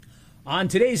On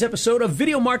today's episode of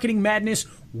Video Marketing Madness,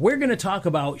 we're going to talk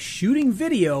about shooting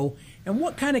video and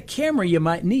what kind of camera you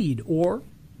might need or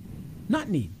not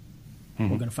need.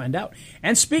 We're going to find out.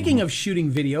 And speaking of shooting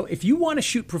video, if you want to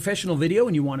shoot professional video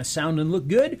and you want to sound and look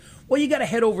good, well, you got to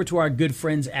head over to our good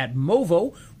friends at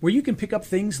Movo, where you can pick up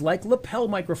things like lapel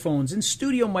microphones and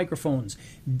studio microphones,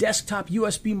 desktop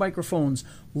USB microphones,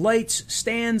 lights,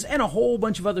 stands, and a whole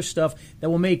bunch of other stuff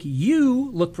that will make you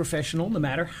look professional no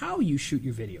matter how you shoot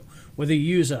your video. Whether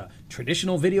you use a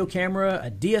traditional video camera,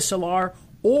 a DSLR,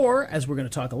 or, as we're going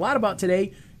to talk a lot about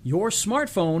today, your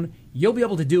smartphone, you'll be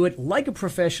able to do it like a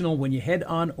professional when you head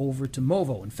on over to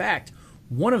Movo. In fact,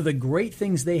 one of the great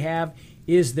things they have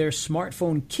is their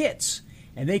smartphone kits,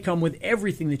 and they come with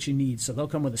everything that you need. So they'll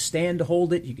come with a stand to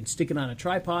hold it, you can stick it on a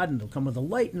tripod, and they'll come with a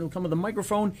light, and they'll come with a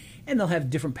microphone, and they'll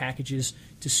have different packages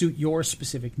to suit your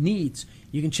specific needs.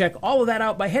 You can check all of that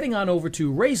out by heading on over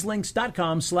to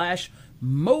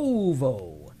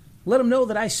raiselinks.com/Movo. Let them know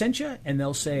that I sent you, and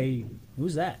they'll say,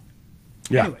 who's that?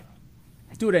 Yeah. Anyway.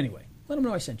 Do it anyway. Let them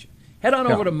know I sent you. Head on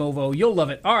over to Movo. You'll love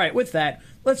it. All right, with that,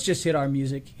 let's just hit our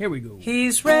music. Here we go.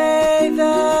 He's Ray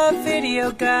the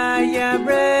Video Guy. Yeah,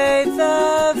 Ray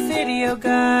the Video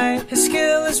Guy. His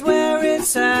skill is where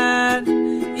it's at.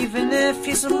 Even if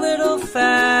he's a little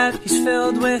fat, he's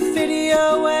filled with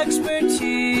video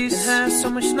expertise and has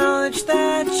so much knowledge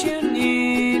that you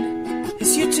need.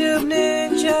 His YouTube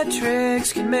ninja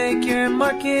tricks can make your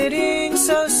marketing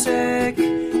so sick.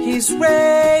 He's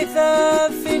Ray the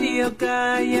Video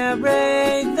Guy. Yeah,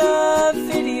 Ray the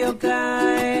Video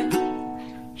Guy.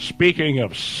 Speaking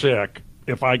of sick,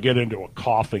 if I get into a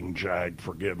coughing jag,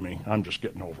 forgive me. I'm just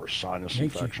getting over a sinus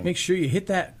infection. Make sure you hit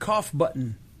that cough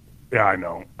button. Yeah, I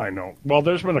know. Well,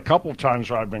 there's been a couple of times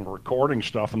where I've been recording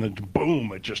stuff, and then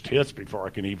boom, it just hits before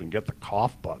I can even get the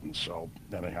cough button. So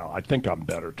anyhow, I think I'm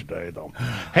better today, though.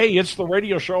 Hey, it's the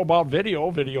radio show about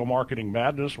Video Marketing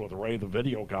Madness with Ray the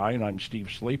Video Guy, and I'm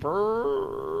Steve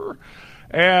Sleeper.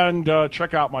 And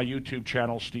check out my YouTube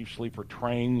channel, Steve Sleeper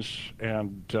Trains,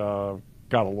 and got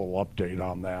a little update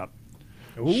on that.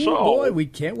 Oh, boy, we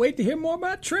can't wait to hear more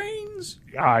about trains.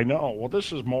 Yeah, I know. Well,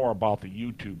 this is more about the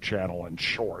YouTube channel and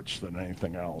shorts than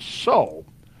anything else. So,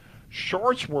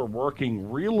 shorts were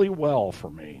working really well for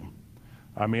me.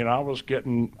 I mean, I was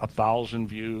getting 1,000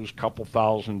 views, couple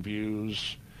thousand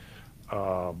views,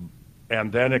 and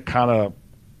then it kind of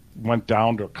went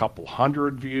down to a couple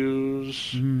hundred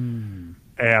views. And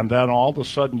then all of a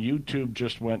sudden, YouTube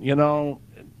just went, we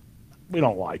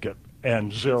don't like it.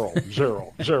 And 0,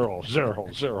 0, 0, 0,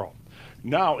 0.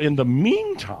 Now, in the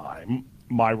meantime,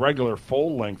 my regular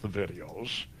full-length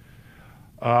videos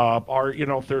are,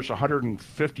 if there's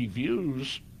 150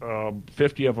 views,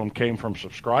 50 of them came from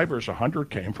subscribers,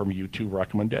 100 came from YouTube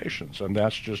recommendations. And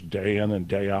that's just day in and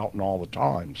day out and all the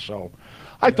time. So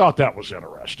I thought that was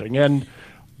interesting. And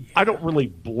I don't really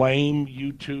blame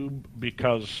YouTube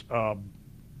because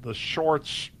the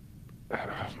shorts...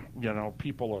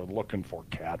 people are looking for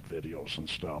cat videos and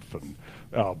stuff and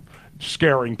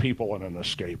scaring people in an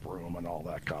escape room and all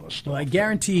that kind of stuff. Well, I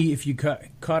guarantee if you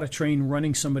caught a train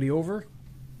running somebody over.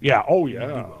 Yeah, I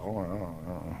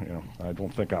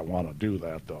don't think I want to do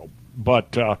that, though.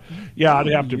 But, it'd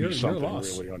have to be something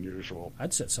really unusual.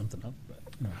 I'd set something up.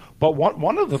 But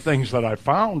one of the things that I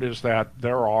found is that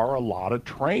there are a lot of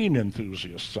train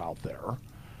enthusiasts out there.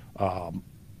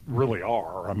 Really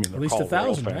are. I mean, they're at least called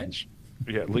 1,000, fans. right?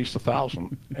 Yeah, at least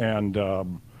 1,000. And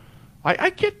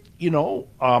I get,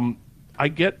 I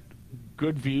get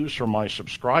good views from my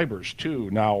subscribers too.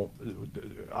 Now,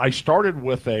 I started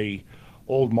with a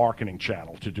old marketing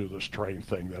channel to do this train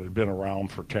thing that had been around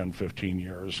for 10, 15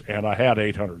 years, and I had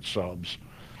 800 subs.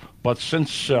 But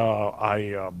since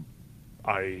I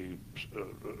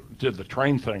did the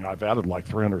train thing, I've added like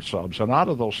 300 subs, and out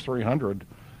of those 300.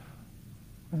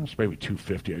 It's maybe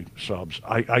 250 subs.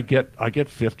 I get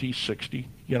 50, 60.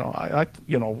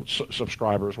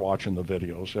 Subscribers watching the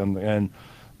videos, and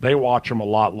they watch them a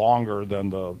lot longer than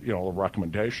the the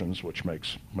recommendations, which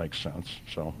makes sense.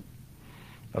 So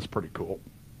that's pretty cool.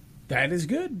 That is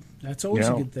good. That's always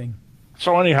a good thing.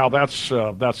 So anyhow, that's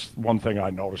one thing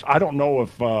I noticed. I don't know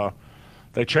if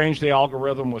they changed the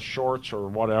algorithm with shorts or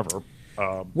whatever.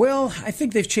 Well, I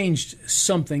think they've changed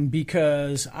something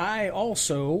because I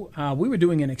also, we were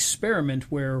doing an experiment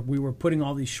where we were putting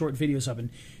all these short videos up, and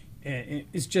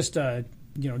it's just,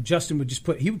 Justin would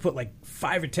put like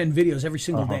 5 or 10 videos every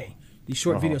single day, these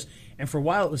short videos. And for a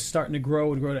while it was starting to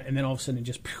grow, and then all of a sudden it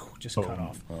just cut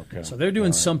off. Okay. So they're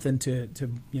doing something to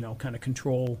kind of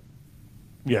control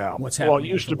what's happening. Well, it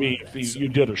used to be if you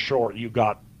did a short, you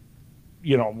got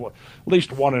at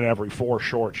least 1 in every 4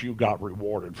 shorts you got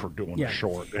rewarded for doing a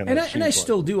short. And I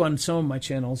still do on some of my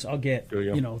channels. I'll get,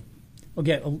 I'll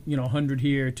get 100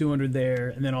 here, 200 there,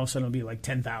 and then all of a sudden it'll be like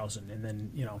 10,000, and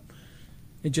then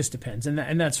it just depends,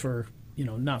 and that's for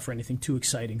not for anything too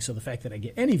exciting. So the fact that I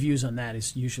get any views on that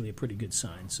is usually a pretty good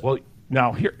sign. So. Well,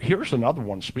 now here's another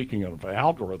one. Speaking of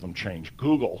algorithm change,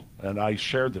 Google, and I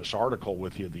shared this article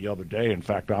with you the other day. In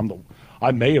fact,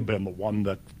 I may have been the one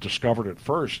that discovered it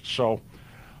first. So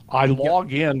I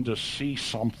log in to see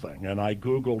something, and I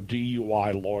Google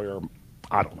DUI lawyer.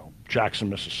 I don't know, Jackson,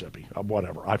 Mississippi,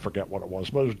 whatever. I forget what it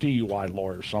was, but it was DUI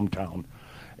lawyer, some town.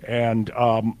 And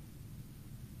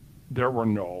there were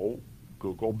no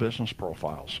Google business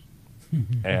profiles.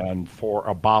 And for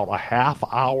about a half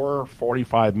hour,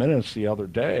 45 minutes the other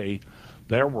day,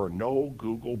 there were no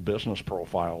Google business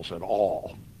profiles at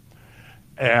all.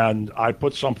 And I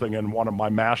put something in one of my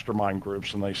mastermind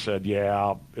groups, and they said,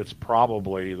 yeah, it's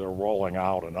probably they're rolling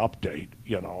out an update,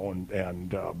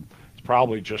 and it's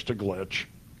probably just a glitch.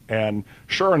 And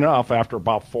sure enough, after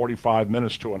about 45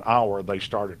 minutes to an hour, they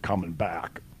started coming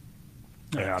back.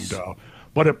 Nice. And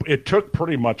but it took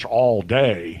pretty much all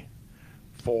day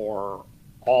for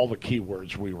all the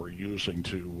keywords we were using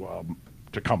to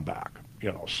come back.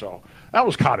 So that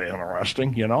was kind of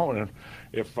interesting. And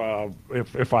if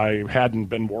I hadn't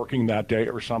been working that day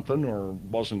or something, or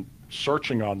wasn't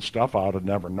searching on stuff, I would have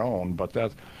never known. But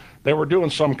that they were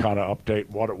doing some kind of update.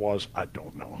 What it was, I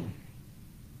don't know.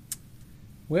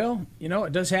 Well,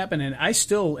 it does happen, and I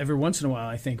still, every once in a while,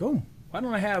 I think, oh, why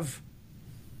don't I have,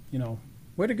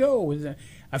 where to go?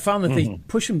 I found that they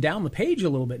push them down the page a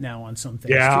little bit now on some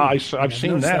things. Yeah, I've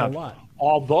seen that. A lot.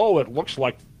 Although it looks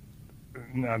like,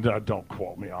 don't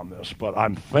quote me on this, but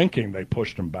I'm thinking they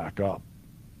pushed them back up,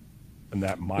 and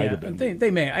that might have been.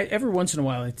 They may. Every once in a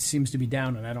while, it seems to be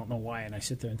down, and I don't know why. And I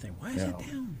sit there and think, why is it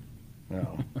down?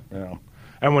 Yeah.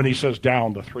 And when he says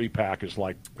down, the 3-pack is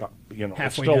like, halfway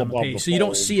it's still down the page, so you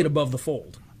don't see it above the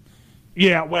fold.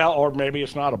 Yeah, well, or maybe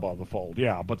it's not above the fold.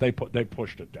 Yeah, but they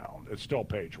pushed it down. It's still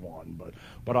page 1,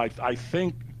 but I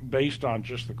think based on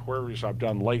just the queries I've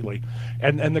done lately,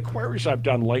 and the queries I've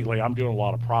done lately, I'm doing a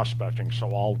lot of prospecting,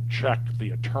 so I'll check the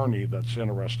attorney that's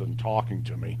interested in talking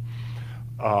to me.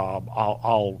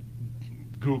 I'll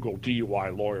Google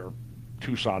DUI lawyer,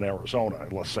 Tucson, Arizona,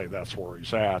 and let's say that's where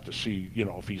he's at, to see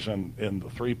if he's in the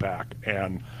 3-pack.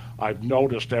 And I've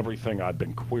noticed everything I've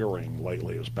been querying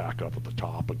lately is back up at the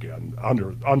top again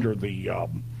under the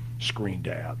screened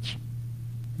ads.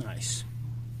 Nice.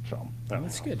 So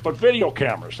that's good. But video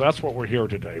cameras, that's what we're here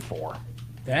today for.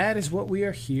 That is what we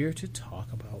are here to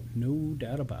talk about, no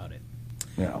doubt about it.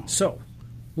 Yeah. So,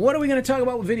 what are we going to talk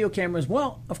about with video cameras?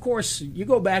 Well, of course, you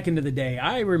go back into the day.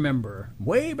 I remember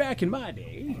way back in my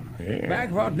day,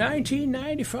 back about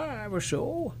 1995 or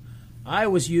so, I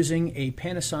was using a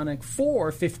Panasonic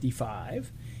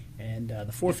 455, and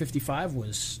the 455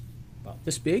 was about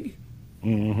this big,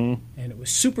 and it was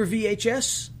Super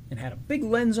VHS and had a big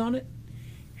lens on it,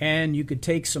 and you could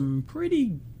take some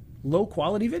pretty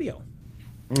low-quality video.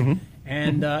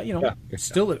 And, it's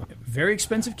still a very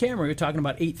expensive camera. You're talking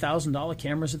about $8,000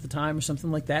 cameras at the time or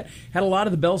something like that. Had a lot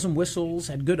of the bells and whistles,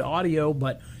 had good audio,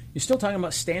 but you're still talking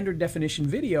about standard definition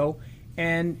video.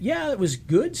 And, yeah, it was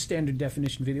good standard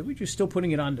definition video, but you're still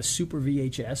putting it onto Super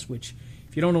VHS, which,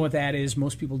 if you don't know what that is,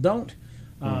 most people don't.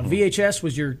 VHS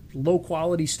was your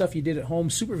low-quality stuff you did at home.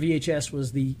 Super VHS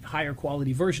was the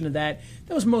higher-quality version of that.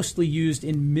 That was mostly used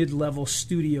in mid-level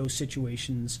studio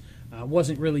situations.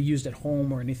 Wasn't really used at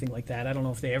home or anything like that. I don't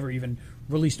know if they ever even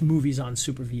released movies on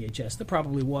Super VHS. There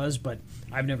probably was, but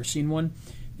I've never seen one.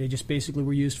 They just basically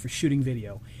were used for shooting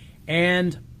video.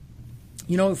 And,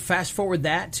 fast forward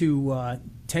that to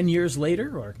 10 years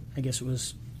later, or I guess it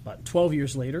was about 12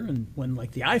 years later, and when,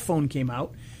 the iPhone came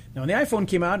out. Now, when the iPhone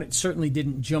came out, it certainly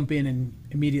didn't jump in and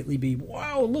immediately be,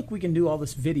 wow, look, we can do all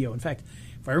this video. In fact,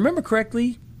 if I remember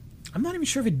correctly, I'm not even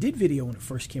sure if it did video when it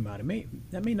first came out.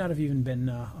 That may not have even been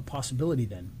a possibility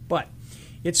then. But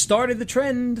it started the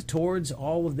trend towards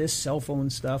all of this cell phone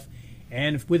stuff.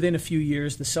 And within a few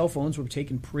years, the cell phones were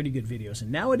taking pretty good videos.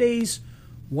 And nowadays,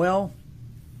 well,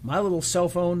 my little cell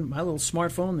phone, my little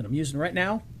smartphone that I'm using right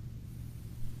now,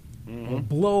 will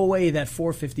blow away that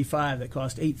 455 that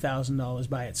cost $8,000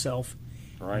 by itself.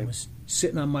 Right. It was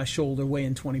sitting on my shoulder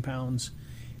weighing 20 pounds.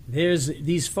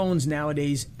 These phones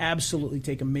nowadays absolutely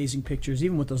take amazing pictures,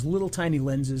 even with those little tiny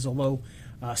lenses, although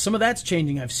some of that's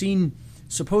changing. I've seen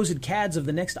supposed CADs of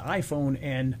the next iPhone,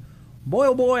 and boy,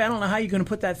 oh boy, I don't know how you're going to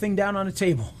put that thing down on a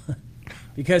table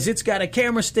because it's got a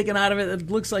camera sticking out of it that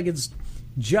looks like it's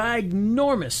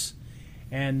ginormous.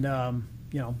 And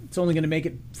it's only going to make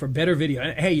it for better video.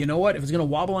 And, hey, you know what? If it's going to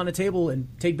wobble on a table and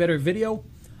take better video,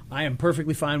 I am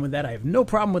perfectly fine with that. I have no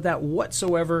problem with that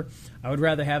whatsoever. I would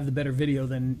rather have the better video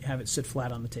than have it sit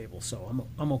flat on the table. So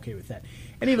I'm okay with that.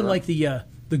 And even like the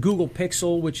Google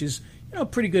Pixel, which is a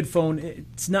pretty good phone.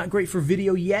 It's not great for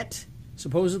video yet,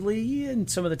 supposedly. In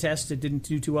some of the tests, it didn't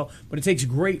do too well, but it takes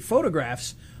great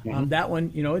photographs. That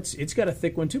one, it's got a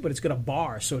thick one too, but it's got a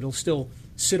bar, so it'll still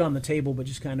sit on the table, but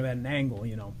just kind of at an angle,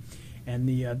 And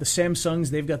the Samsungs,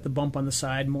 they've got the bump on the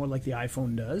side, more like the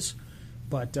iPhone does.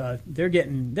 But they're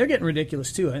getting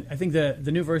ridiculous too. I think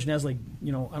the new version has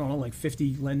like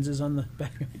 50 lenses on the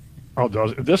back. Oh,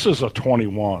 this is a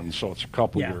 21, so it's a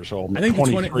couple years old. I think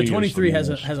the 23 has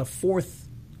a fourth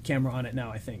camera on it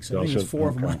now. I think so. I think there's four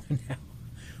of them on it now,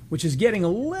 which is getting a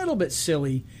little bit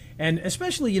silly. And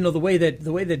especially the way that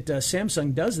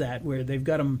Samsung does that, where they've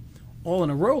got them all in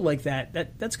a row like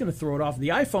that's going to throw it off. The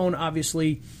iPhone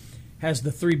obviously has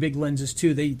the three big lenses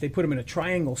too. They put them in a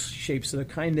triangle shape, so they're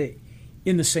kind of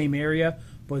in the same area.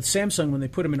 But with Samsung, when they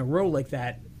put them in a row like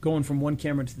that, going from one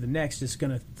camera to the next, it's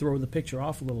going to throw the picture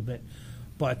off a little bit.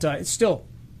 But it still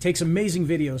takes amazing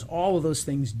videos. All of those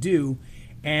things do.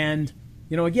 And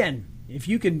again, if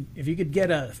you could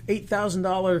get a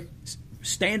 $8,000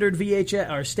 standard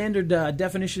VHS or standard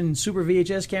definition super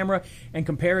VHS camera and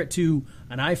compare it to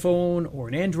an iPhone or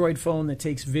an Android phone that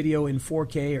takes video in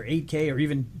 4K or 8K or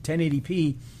even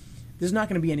 1080p, there's not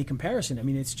going to be any comparison. I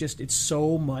mean, it's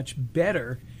so much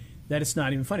better that it's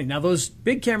not even funny. Now, those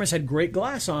big cameras had great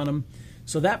glass on them,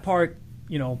 so that part,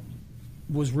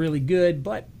 was really good,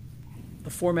 but the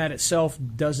format itself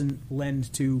doesn't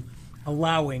lend to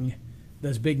allowing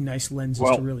those big, nice lenses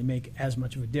to really make as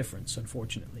much of a difference,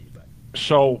 unfortunately. But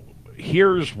so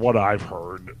here's what I've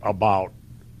heard about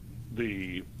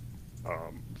the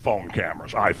phone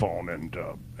cameras, iPhone and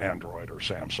Android or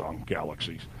Samsung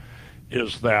Galaxies,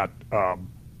 is that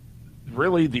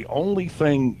really the only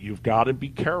thing you've got to be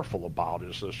careful about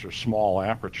is this your small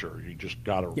aperture. You just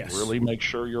got to really make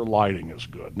sure your lighting is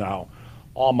good. Now,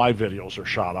 all my videos are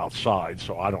shot outside,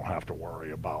 so I don't have to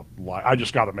worry about light. I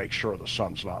just got to make sure the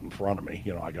sun's not in front of me.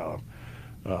 I got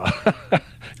to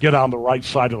get on the right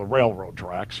side of the railroad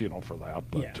tracks, for that.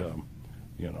 But,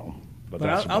 but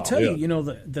that's I'll tell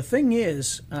you, the thing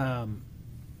is,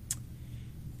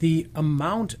 the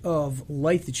amount of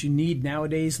light that you need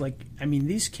nowadays,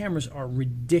 these cameras are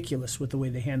ridiculous with the way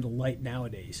they handle light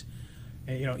nowadays.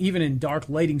 Even in dark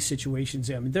lighting situations,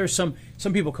 there's some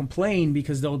people complain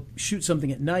because they'll shoot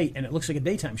something at night and it looks like a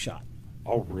daytime shot.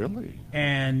 Oh, really?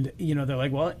 And, they're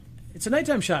like, well, it's a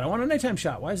nighttime shot. I want a nighttime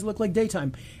shot. Why does it look like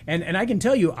daytime? And I can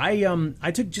tell you,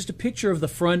 I took just a picture of the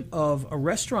front of a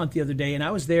restaurant the other day, and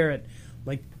I was there at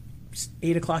like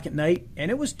 8 o'clock at night, and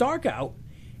it was dark out.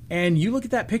 And you look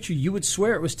at that picture, you would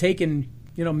swear it was taken,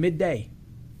 midday.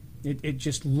 It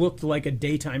just looked like a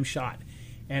daytime shot.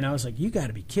 And I was like, you got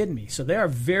to be kidding me. So they are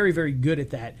very, very good at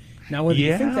that. Now, whether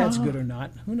you think that's good or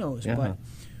not, who knows? Yeah. But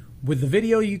with the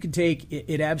video you can take,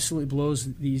 it absolutely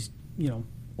blows these,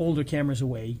 older cameras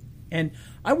away. And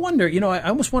I wonder, I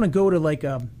almost want to go to like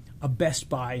a Best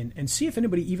Buy and see if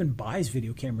anybody even buys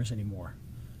video cameras anymore.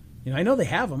 I know they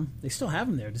have them. They still have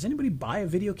them there. Does anybody buy a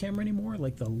video camera anymore?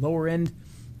 Like the lower end,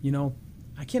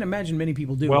 I can't imagine many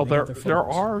people do. Well, there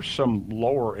are some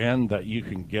lower end that you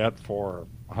can get for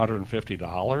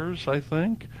 $150, I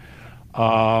think. And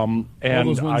all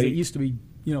those ones that used to be,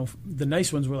 the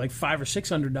nice ones were like $500 or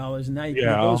 $600, and now you can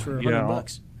get those for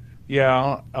 $100.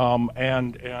 Yeah,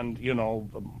 and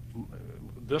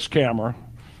this camera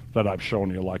that I've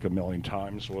shown you like a million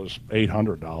times was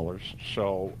 $800.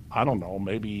 So I don't know,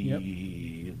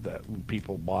 maybe that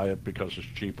people buy it because it's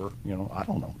cheaper. I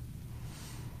don't know.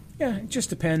 Yeah, it just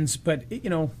depends, but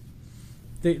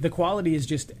the quality is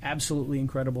just absolutely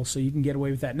incredible, so you can get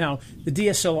away with that. Now, the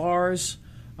DSLRs,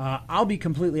 I'll be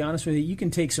completely honest with you, you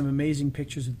can take some amazing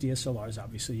pictures with DSLRs,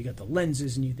 obviously. You got the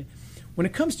lenses, and when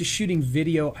it comes to shooting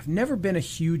video, I've never been a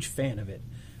huge fan of it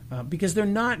because they're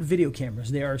not video cameras.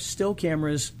 They are still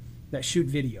cameras that shoot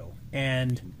video,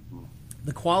 and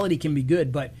the quality can be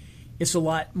good, but it's a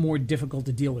lot more difficult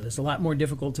to deal with. It's a lot more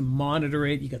difficult to monitor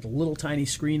it. You got the little tiny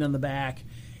screen on the back.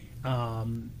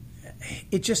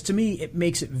 It just, to me, it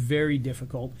makes it very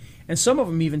difficult. And some of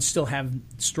them even still have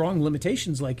strong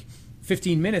limitations, like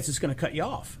 15 minutes, it's going to cut you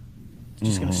off. It's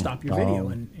just going to stop your video,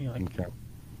 and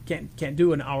can't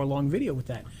do an hour-long video with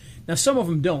that. Now, some of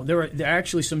them don't. There are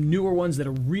actually some newer ones that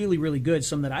are really, really good,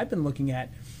 some that I've been looking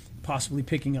at, possibly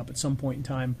picking up at some point in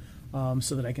time,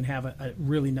 so that I can have a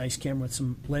really nice camera with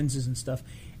some lenses and stuff.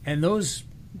 And those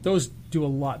do a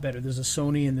lot better. There's a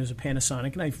Sony and there's a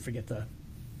Panasonic, and I forget the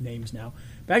names now.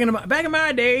 Back in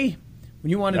my day, when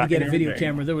you wanted to Back get in a your video day.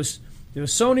 camera, there was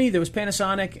Sony, there was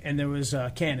Panasonic, and there was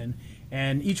Canon,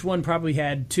 and each one probably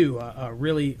had two,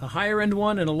 a higher end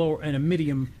one and a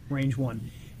medium range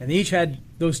one, and they each had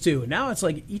those two. And now it's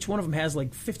like each one of them has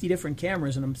like 50 different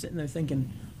cameras, and I'm sitting there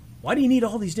thinking, why do you need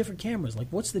all these different cameras? Like,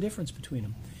 what's the difference between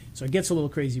them? So it gets a little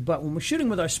crazy. But when we're shooting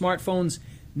with our smartphones,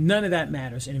 none of that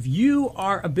matters. And if you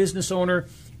are a business owner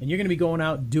and you're going to be going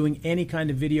out doing any kind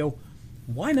of video,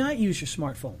 why not use your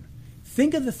smartphone?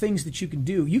 Think of the things that you can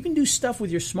do. You can do stuff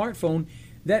with your smartphone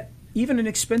that even an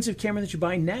expensive camera that you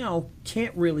buy now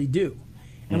can't really do.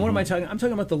 And what am I talking? I'm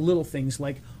talking about the little things,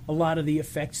 like a lot of the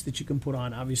effects that you can put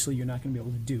on. Obviously, you're not going to be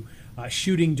able to do.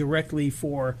 Shooting directly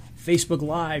for Facebook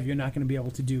Live, you're not going to be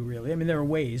able to do, really. I mean, there are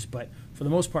ways, but for the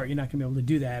most part, you're not going to be able to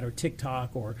do that, or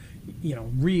TikTok, or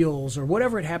Reels, or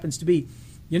whatever it happens to be.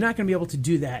 You're not going to be able to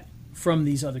do that from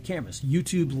these other cameras.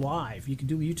 YouTube Live, you can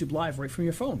do YouTube Live right from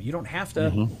your phone. You don't have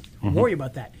to worry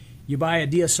about that. You buy a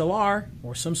DSLR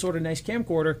or some sort of nice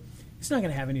camcorder, it's not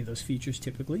going to have any of those features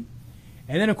typically.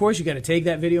 And then, of course, you got to take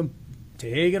that video,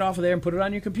 take it off of there, and put it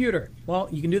on your computer. Well,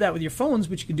 you can do that with your phones,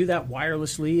 but you can do that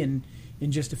wirelessly and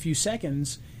in just a few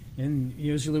seconds. And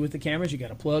usually with the cameras, you got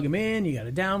to plug them in, you got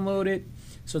to download it,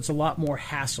 so it's a lot more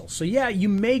hassle. So yeah, you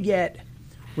may get,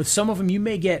 with some of them, you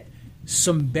may get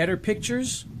some better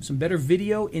pictures, some better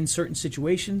video in certain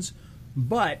situations,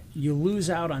 but you lose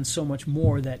out on so much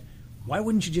more that why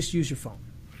wouldn't you just use your phone?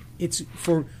 It's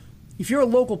for, if you're a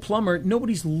local plumber,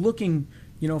 nobody's looking,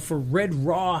 for red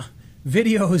raw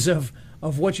videos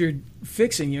of what you're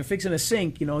fixing. You're fixing a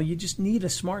sink, you just need a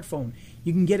smartphone.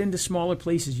 You can get into smaller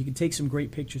places. You can take some great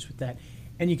pictures with that,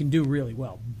 and you can do really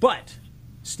well. But,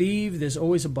 Steve, there's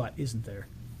always a but, isn't there?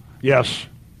 Yes.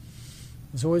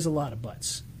 There's always a lot of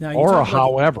buts. Now, Or a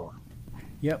however.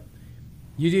 Yep.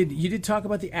 You did talk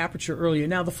about the aperture earlier.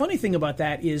 Now, the funny thing about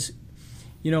that is,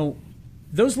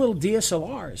 those little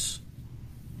DSLRs,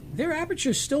 their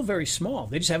aperture is still very small.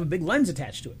 They just have a big lens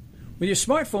attached to it. With your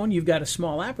smartphone, you've got a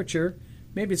small aperture.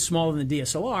 Maybe it's smaller than the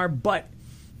DSLR, but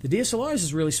the DSLRs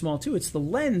is really small too. It's the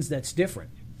lens that's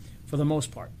different for the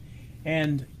most part.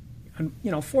 And,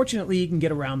 fortunately, you can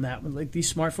get around that with like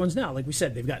these smartphones now. Like we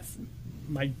said, they've got,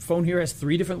 my phone here has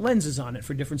 3 different lenses on it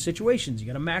for different situations. You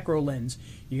got a macro lens,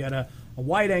 you got a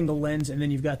wide angle lens, and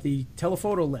then you've got the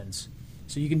telephoto lens.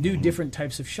 So you can do different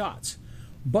types of shots.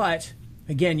 But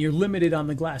again, you're limited on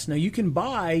the glass. Now you can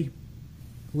buy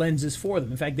lenses for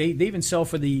them. In fact, they even sell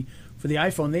for the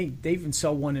iPhone. They even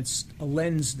sell one. It's a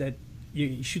lens that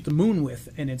you shoot the moon with,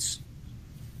 and it's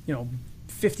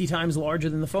 50 times larger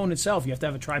than the phone itself. You have to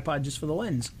have a tripod just for the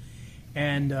lens.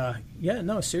 And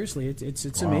seriously,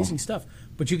 it's amazing stuff.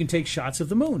 But you can take shots of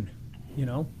the moon.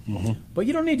 But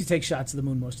you don't need to take shots of the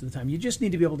moon most of the time. You just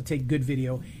need to be able to take good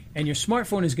video, and your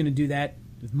smartphone is going to do that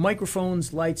with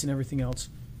microphones, lights, and everything else.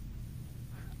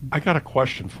 I got a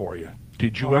question for you.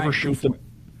 Did you ever shoot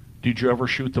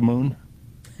the moon?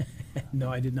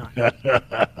 No, I did not.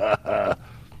 That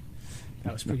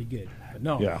was pretty good. But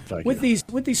no. Yeah, thank with you.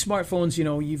 these smartphones,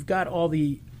 you've got all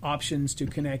the options to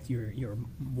connect your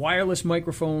wireless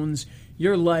microphones,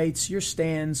 your lights, your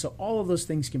stands, so all of those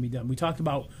things can be done. We talked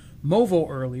about Movo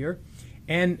earlier,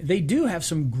 and they do have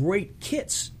some great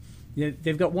kits.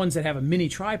 They've got ones that have a mini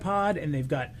tripod, and they've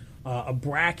got a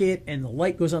bracket, and the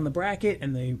light goes on the bracket,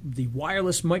 and the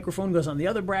wireless microphone goes on the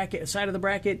other bracket, side of the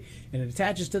bracket, and it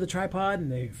attaches to the tripod,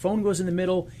 and the phone goes in the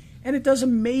middle, and it does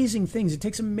amazing things. It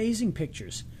takes amazing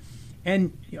pictures,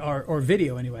 and or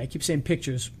video anyway. I keep saying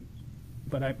pictures,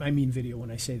 but I mean video when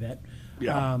I say that.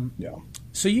 Yeah.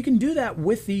 So you can do that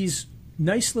with these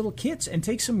nice little kits and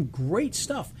take some great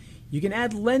stuff. You can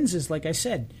add lenses, like I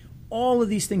said. All of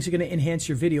these things are going to enhance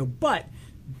your video, but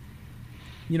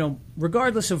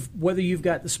regardless of whether you've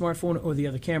got the smartphone or the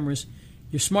other cameras,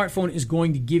 your smartphone is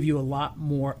going to give you a lot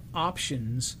more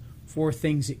options for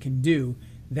things it can do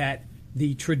that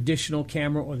the traditional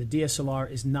camera or the DSLR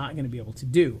is not going to be able to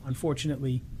do.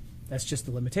 Unfortunately, that's just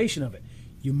the limitation of it.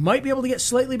 You might be able to get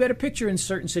slightly better picture in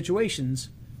certain situations,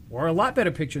 or a lot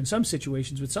better picture in some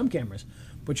situations with some cameras,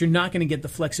 but you're not going to get the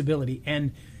flexibility.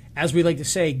 And as we like to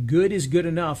say, good is good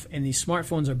enough, and these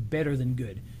smartphones are better than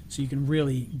good. So you can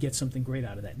really get something great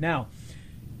out of that. Now,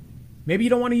 maybe you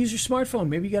don't want to use your smartphone.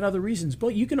 Maybe you got other reasons.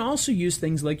 But you can also use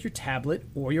things like your tablet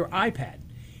or your iPad.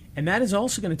 And that is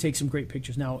also going to take some great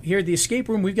pictures. Now, here at the escape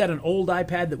room, we've got an old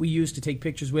iPad that we use to take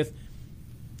pictures with.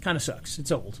 Kind of sucks.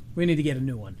 It's old. We need to get a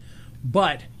new one.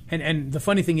 But, and the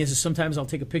funny thing is sometimes I'll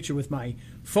take a picture with my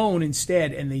phone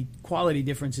instead, and the quality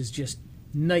difference is just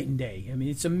night and day. I mean,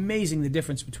 it's amazing the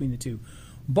difference between the two.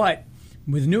 But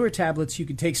with newer tablets, you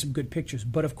can take some good pictures.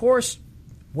 But of course,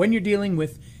 when you're dealing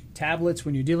with tablets,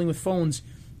 when you're dealing with phones,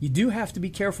 you do have to be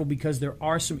careful because there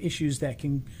are some issues that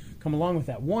can come along with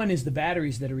that. One is the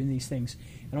batteries that are in these things.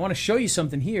 And I want to show you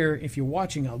something here. If you're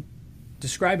watching, I'll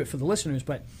describe it for the listeners,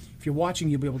 but if you're watching,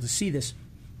 you'll be able to see this.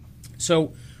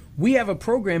 So we have a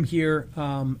program here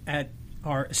at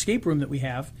our escape room that we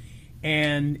have,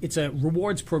 and it's a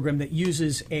rewards program that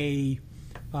uses a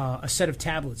set of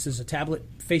tablets. There's a tablet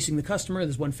facing the customer,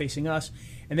 there's one facing us,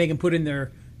 and they can put in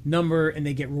their number and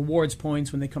they get rewards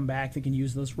points. When they come back, they can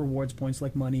use those rewards points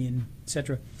like money and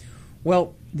etc.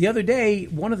 Well, the other day,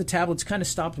 one of the tablets kind of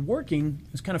stopped working.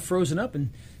 It was kind of frozen up,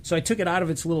 and so I took it out of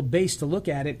its little base to look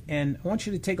at it, and I want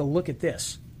you to take a look at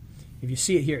this. If you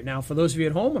see it here. Now, for those of you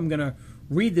at home, I'm going to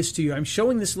read this to you. I'm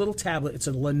showing this little tablet. It's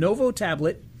a Lenovo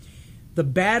tablet. The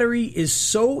battery is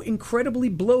so incredibly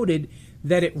bloated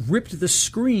that it ripped the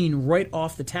screen right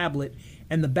off the tablet,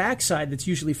 and the backside that's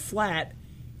usually flat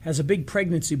has a big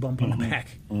pregnancy bump on the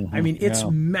back. I mean, it's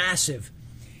massive.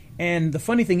 And the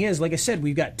funny thing is, like I said,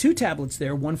 we've got two tablets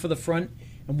there, one for the front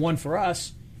and one for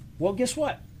us. Well, guess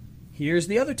what? Here's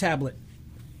the other tablet.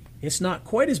 It's not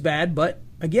quite as bad, but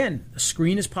again, the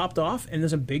screen is popped off and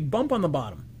there's a big bump on the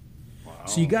bottom. Wow.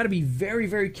 So you got to be very,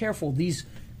 very careful. These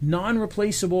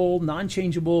non-replaceable,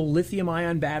 non-changeable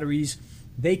lithium-ion batteries,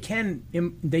 they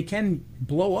can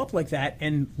blow up like that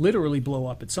and literally blow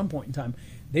up at some point in time.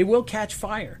 They will catch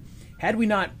fire. Had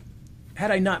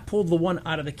I not pulled the one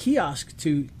out of the kiosk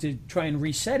to try and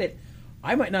reset it,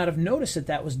 I might not have noticed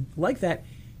that was like that,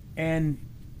 and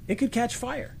it could catch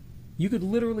fire. You could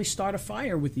literally start a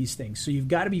fire with these things. So you've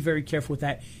got to be very careful with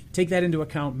that. Take that into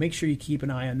account. Make sure you keep an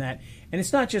eye on that. And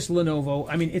it's not just Lenovo.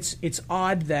 I mean, it's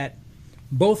odd that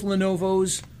both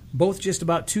Lenovos, both just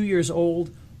about 2 years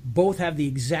old, both have the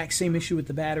exact same issue with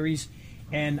the batteries.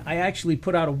 And I actually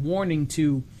put out a warning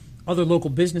to other local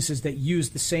businesses that use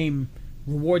the same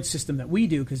reward system that we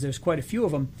do, because there's quite a few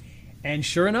of them. And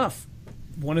sure enough,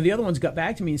 one of the other ones got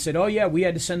back to me and said, oh yeah, we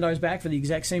had to send ours back for the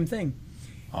exact same thing.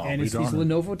 And it's these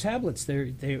Lenovo tablets.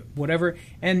 They whatever.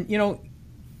 And you know,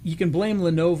 you can blame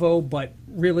Lenovo, but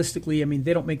realistically, I mean,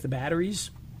 they don't make the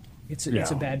batteries. It's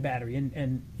a bad battery.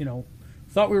 And you know,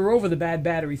 thought we were over the bad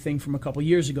battery thing from a couple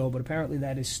years ago, but apparently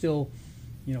that is still,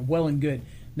 you know, well and good.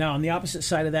 Now, on the opposite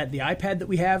side of that, the iPad that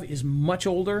we have is much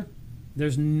older.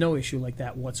 There's no issue like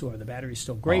that whatsoever. The battery's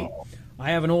still great.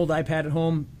 I have an old iPad at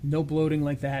home, no bloating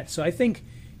like that. So I think,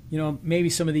 you know, maybe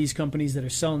some of these companies that are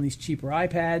selling these cheaper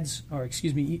iPads, or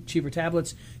excuse me, cheaper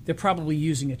tablets, they're probably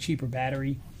using a cheaper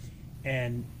battery,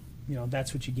 and you know,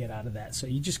 that's what you get out of that. So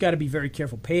you just got to be very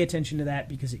careful. Pay attention to that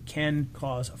because it can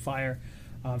cause a fire.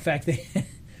 In fact,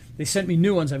 they sent me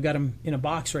new ones. I've got them in a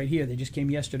box right here. They just came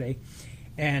yesterday,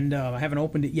 and I haven't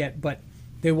opened it yet, but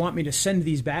they want me to send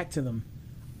these back to them.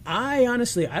 I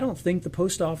honestly don't think the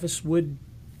post office would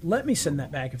let me send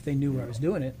that back if they knew where I was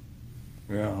doing it.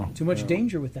 Yeah. Too much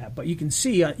danger with that. But you can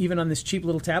see, even on this cheap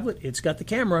little tablet, it's got the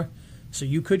camera, so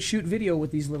you could shoot video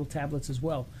with these little tablets as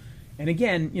well. And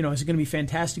again, you know, is it going to be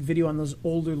fantastic video on those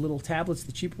older little tablets,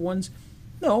 the cheaper ones?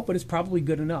 No, but it's probably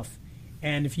good enough.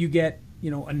 And if you get, you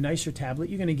know, a nicer tablet,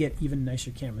 you're going to get even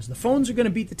nicer cameras. The phones are going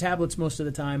to beat the tablets most of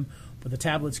the time, but the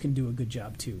tablets can do a good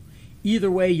job too.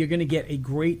 Either way, you're going to get a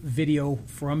great video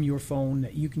from your phone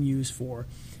that you can use for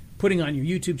putting on your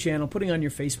YouTube channel, putting on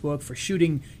your Facebook, for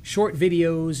shooting short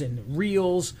videos and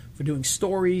reels, for doing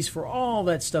stories, for all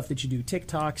that stuff that you do,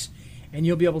 TikToks, and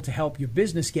you'll be able to help your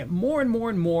business get more and more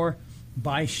and more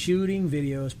by shooting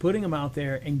videos, putting them out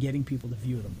there, and getting people to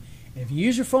view them. And if you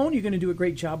use your phone, you're going to do a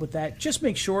great job with that. Just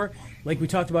make sure, like we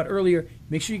talked about earlier,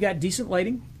 make sure you got decent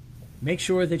lighting. Make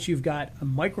sure that you've got a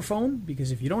microphone,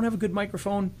 because if you don't have a good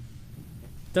microphone,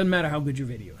 doesn't matter how good your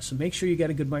video is. So make sure you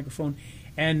got a good microphone.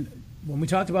 And when we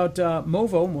talked about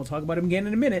Movo, and we'll talk about them again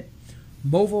in a minute,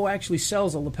 Movo actually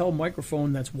sells a lapel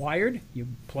microphone that's wired. You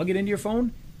plug it into your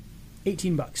phone,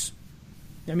 $18.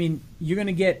 I mean, you're going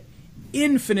to get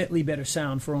infinitely better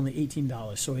sound for only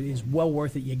 $18. So it is well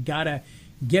worth it. You got to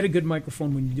get a good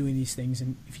microphone when you're doing these things.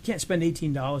 And if you can't spend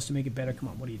 $18 to make it better, come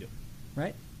on, what do you do?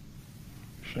 Right?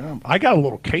 Sure. I got a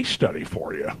little case study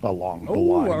for you along the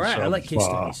lines. All right. I like case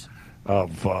studies.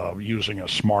 Of using a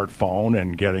smartphone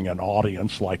and getting an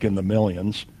audience like in the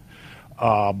millions.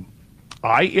 I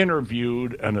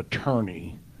interviewed an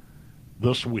attorney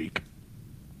this week.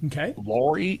 Okay.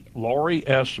 Lori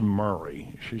S.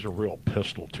 Murray. She's a real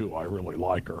pistol, too. I really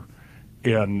like her.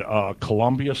 In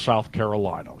Columbia, South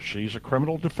Carolina. She's a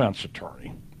criminal defense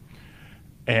attorney.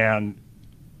 And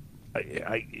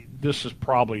this is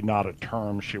probably not a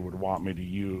term she would want me to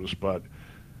use, but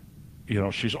you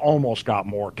know, she's almost got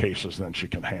more cases than she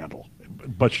can handle.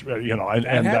 But you know,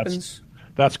 and happens.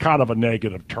 that's kind of a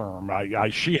negative term.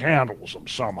 She handles them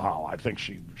somehow. I think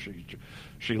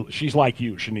she's like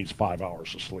you. She needs 5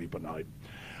 hours of sleep a night.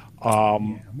 Well,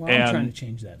 I'm trying to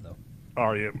change that, though.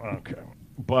 Are you? Okay.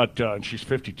 But she's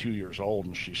 52 years old,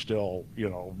 and she's still,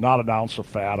 not an ounce of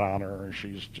fat on her. And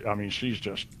she's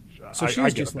just. So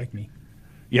she's just like me.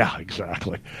 Yeah,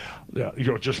 exactly. Yeah,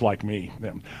 just like me.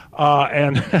 And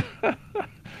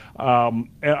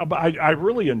I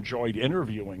really enjoyed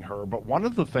interviewing her. But one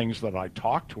of the things that I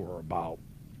talked to her about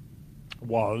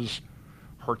was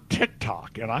her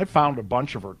TikTok, and I found a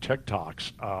bunch of her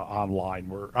TikToks online.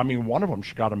 One of them,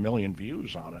 she got 1 million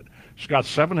views on it. She's got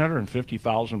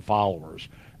 750,000 followers.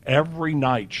 Every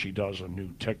night she does a new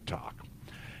TikTok,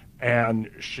 and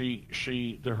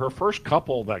her first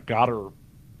couple that got her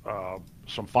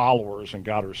some followers and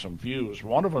got her some views.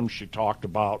 One of them, she talked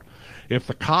about if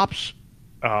the cops,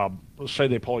 let's say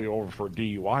they pull you over for a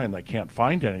DUI and they can't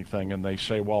find anything, and they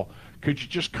say, well, could you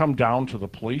just come down to the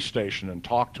police station and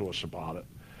talk to us about it?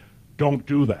 Don't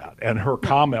do that. And her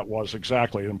comment was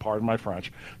exactly, and pardon my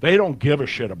French, they don't give a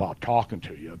shit about talking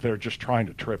to you. They're just trying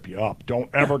to trip you up. Don't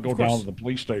ever go down to the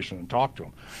police station and talk to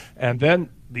them. And then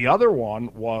the other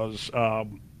one was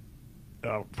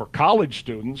for college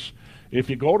students, if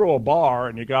you go to a bar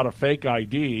and you got a fake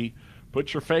ID,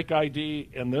 put your fake ID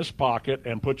in this pocket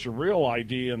and put your real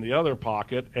ID in the other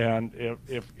pocket. And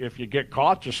if you get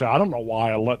caught, just say, I don't know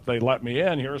why they let me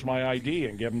in. Here's my ID,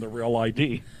 and give them the real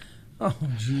ID. Oh,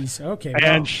 jeez. Okay.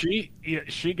 And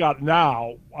she got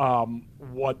now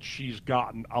what she's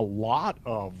gotten a lot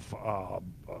of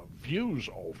views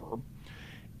over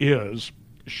is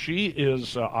she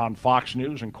is on Fox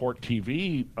News and Court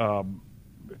TV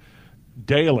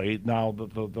daily. Now,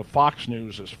 the Fox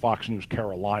News is Fox News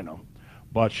Carolina,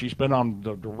 but she's been on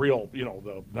the real,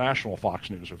 the national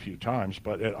Fox News a few times,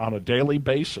 but on a daily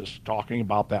basis talking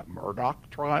about that Murdaugh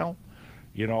trial,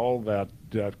 that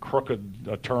crooked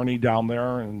attorney down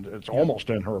there, and it's almost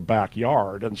in her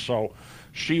backyard. And so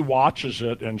she watches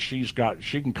it, and she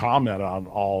can comment on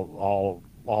all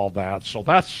that. So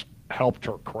that's helped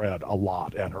her cred a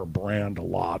lot and her brand a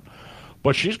lot.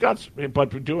 But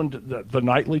doing the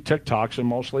nightly TikToks, and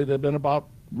mostly they've been about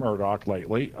Murdaugh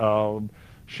lately.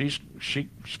 She's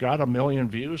got 1 million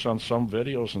views on some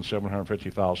videos and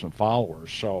 750,000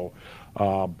 followers. So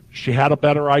she had a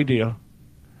better idea,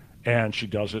 and she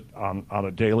does it on a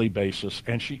daily basis.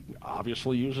 And she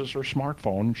obviously uses her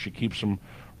smartphone. She keeps them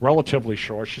relatively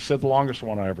short. She said the longest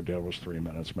one I ever did was 3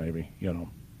 minutes, maybe.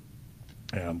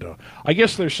 And I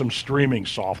guess there's some streaming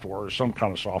software, some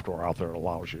kind of software out there that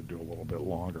allows you to do a little bit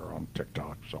longer on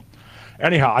TikTok. So,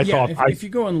 anyhow, I thought if you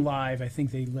go in live, I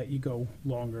think they let you go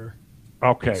longer.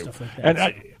 Okay, stuff like that. And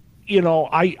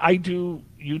I do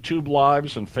YouTube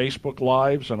lives and Facebook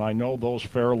lives, and I know those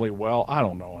fairly well. I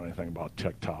don't know anything about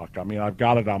TikTok. I've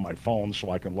got it on my phone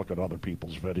so I can look at other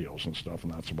people's videos and stuff,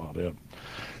 and that's about it.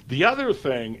 The other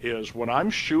thing is when I'm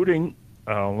shooting.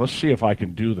 Let's see if I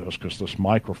can do this, because this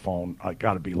microphone, I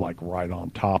got to be like right on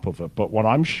top of it. But when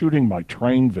I'm shooting my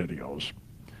train videos,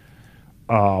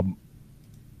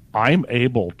 I'm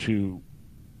able to,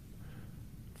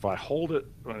 if I hold it,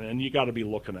 and you got to be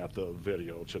looking at the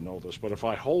video to know this, but if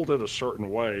I hold it a certain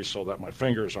way so that my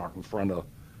fingers aren't in front of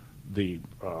the,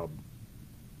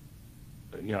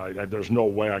 there's no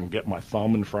way I can get my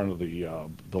thumb in front of the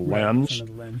lens. In front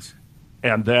of the lens.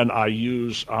 And then I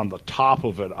use, on the top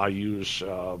of it, I use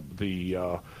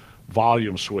the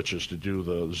volume switches to do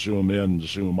the zoom in,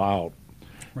 zoom out.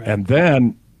 Right. And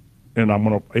then, I'm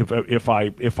going to, if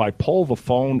I pull the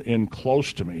phone in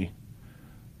close to me,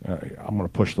 I'm going to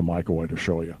push the mic away to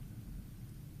show you.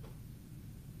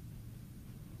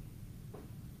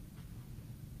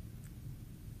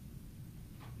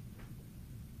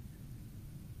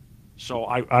 So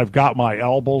I've got my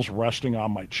elbows resting on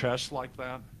my chest like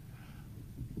that.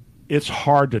 It's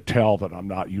hard to tell that I'm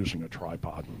not using a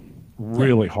tripod.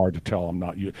 Really hard to tell I'm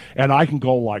not using. And I can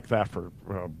go like that for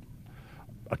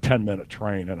a 10-minute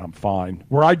train, and I'm fine.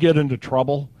 Where I get into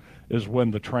trouble is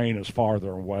when the train is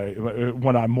farther away,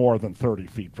 when I'm more than 30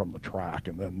 feet from the track,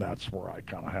 and then that's where I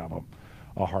kind of have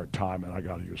a hard time, and I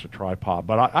got to use a tripod.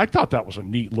 But I thought that was a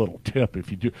neat little tip.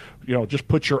 If you do, just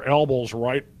put your elbows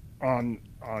right on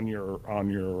your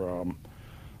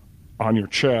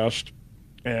chest.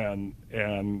 And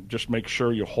just make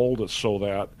sure you hold it so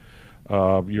that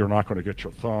you're not going to get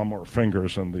your thumb or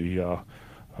fingers in the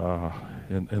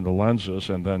lenses,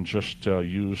 and then just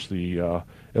use the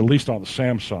at least on the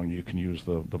Samsung you can use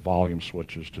the volume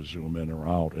switches to zoom in or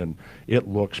out, and it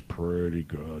looks pretty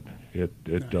good. It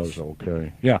nice. Does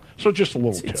okay. Yeah. So just a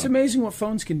little tip. It's amazing what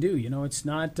phones can do. It's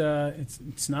not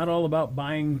all about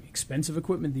buying expensive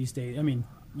equipment these days.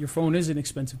 your phone is an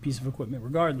expensive piece of equipment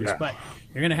regardless, Yeah. but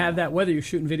you're going to have that whether you're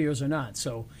shooting videos or not.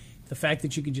 So the fact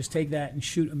that you can just take that and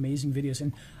shoot amazing videos.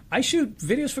 And I shoot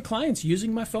videos for clients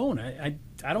using my phone. I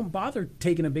don't bother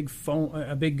taking a big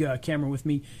camera with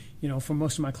me, for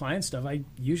most of my client stuff. I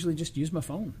usually just use my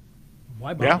phone.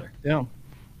 Why bother? Yeah.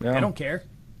 I don't care.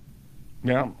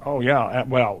 Yeah. Oh, yeah.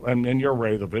 Well, and you're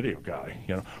Ray, the video guy.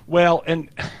 Well, and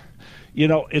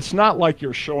it's not like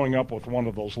you're showing up with one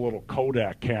of those little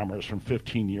Kodak cameras from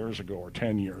 15 years ago or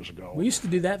 10 years ago. We used to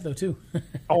do that though too.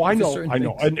 Oh, I know.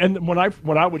 Things. And when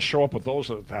I would show up with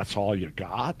those, that's all you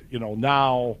got.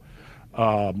 Now,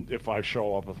 if I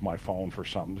show up with my phone for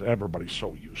something, everybody's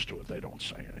so used to it they don't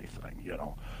say anything.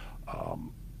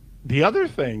 The other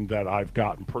thing that I've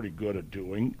gotten pretty good at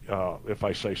doing, if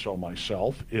I say so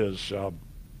myself, is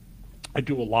I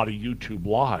do a lot of YouTube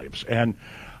lives, and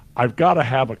I've got to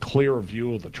have a clear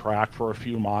view of the track for a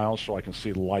few miles so I can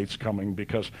see the lights coming,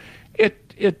 because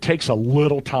it takes a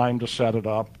little time to set it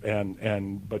up,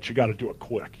 but you got to do it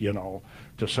quick,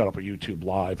 to set up a YouTube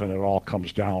live, and it all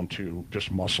comes down to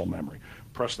just muscle memory.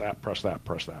 Press that,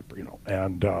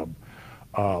 and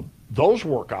those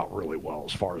work out really well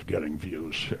as far as getting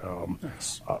views.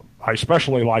 Nice. I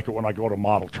especially like it when I go to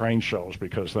model train shows,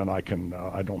 because then I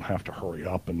don't have to hurry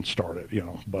up and start it,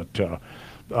 But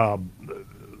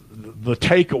the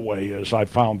takeaway is I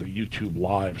found the YouTube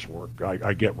lives work.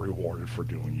 I get rewarded for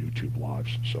doing YouTube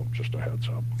lives, so just a heads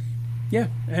up. Yeah,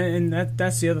 and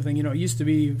that's the other thing. It used to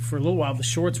be for a little while the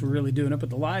shorts were really doing it, but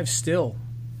the lives still,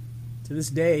 to this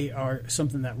day, are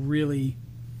something that really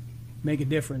make a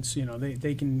difference.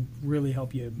 They can really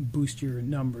help you boost your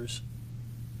numbers.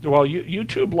 Well,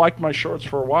 YouTube liked my shorts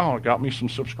for a while. It got me some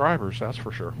subscribers, that's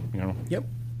for sure. Yep.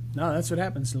 No, that's what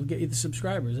happens. It'll get you the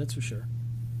subscribers, that's for sure.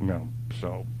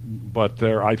 So, but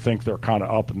I think they're kind of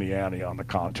up in the ante on the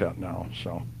content now.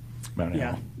 So, anyhow.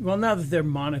 Yeah. Well, now that they're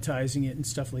monetizing it and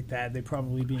stuff like that, they're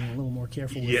probably being a little more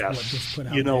careful with what gets put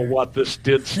out. You know what? This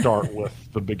did start with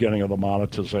the beginning of the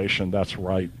monetization. That's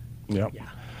right. Yep. Yeah.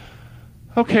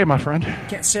 Okay, my friend.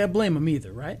 Can't say I blame them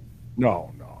either, right?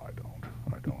 No, I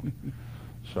don't.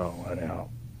 So, anyhow.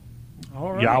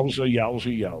 All right.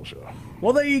 Yowza.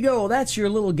 Well, there you go. That's your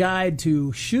little guide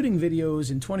to shooting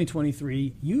videos in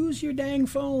 2023. Use your dang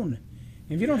phone.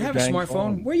 If you don't have a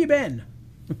smartphone, where you been?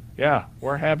 Yeah,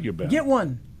 where have you been? Get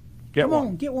one. Come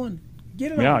on, get one.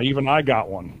 Get it Yeah, on. even I got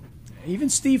one. Even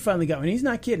Steve finally got one. He's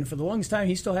not kidding. For the longest time,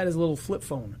 he still had his little flip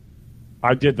phone.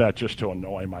 I did that just to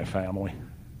annoy my family.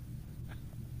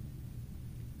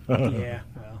 Yeah,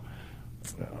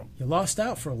 well, you lost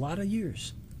out for a lot of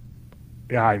years.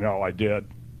 Yeah, I know, I did.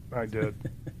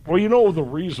 Well, the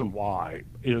reason why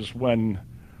is when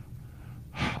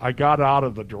I got out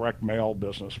of the direct mail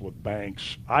business with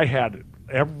banks, I had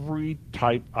every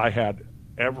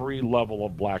level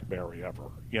of BlackBerry ever,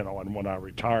 and when I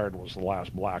retired was the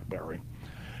last BlackBerry.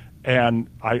 And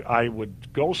I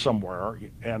would go somewhere,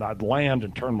 and I'd land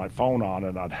and turn my phone on,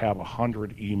 and I'd have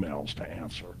 100 emails to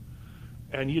answer.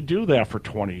 And you do that for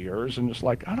 20 years, and it's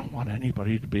like, I don't want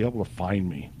anybody to be able to find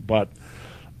me. But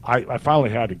I finally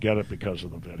had to get it because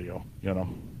of the video, Had to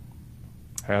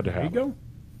have it. There you go.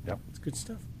 Yep. It's good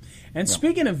stuff. And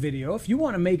speaking of video, if you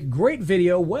want to make great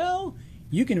video, well,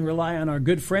 you can rely on our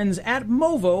good friends at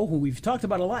Movo, who we've talked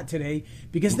about a lot today,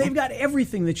 because they've got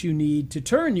everything that you need to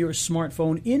turn your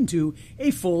smartphone into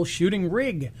a full shooting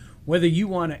rig. Whether you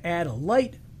want to add a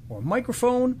light or a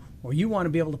microphone, or you want to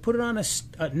be able to put it on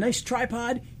a nice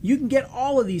tripod, you can get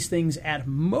all of these things at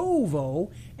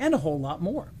Movo and a whole lot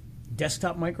more.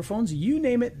 Desktop microphones, you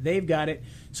name it, they've got it.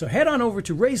 So head on over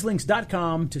to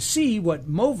RaisLinks.com to see what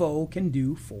Movo can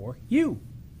do for you.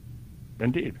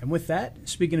 Indeed. And with that,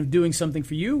 speaking of doing something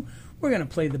for you, we're going to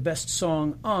play the best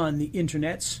song on the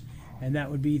internets, and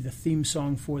that would be the theme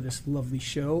song for this lovely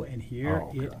show, and here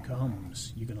it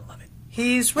comes. You're going to love it.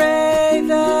 He's Ray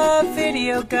the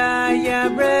video guy,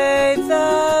 yeah, Ray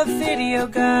the video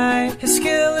guy. His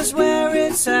skill is where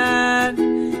it's at,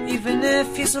 even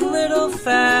if he's a little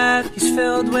fat. He's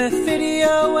filled with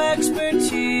video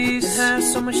expertise and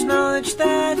has so much knowledge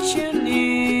that you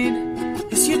need.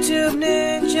 His YouTube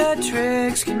ninja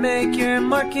tricks can make your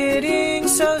marketing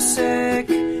so sick.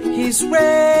 He's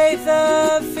Ray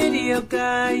the video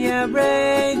guy, yeah,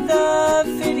 Ray the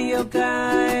video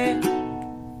guy.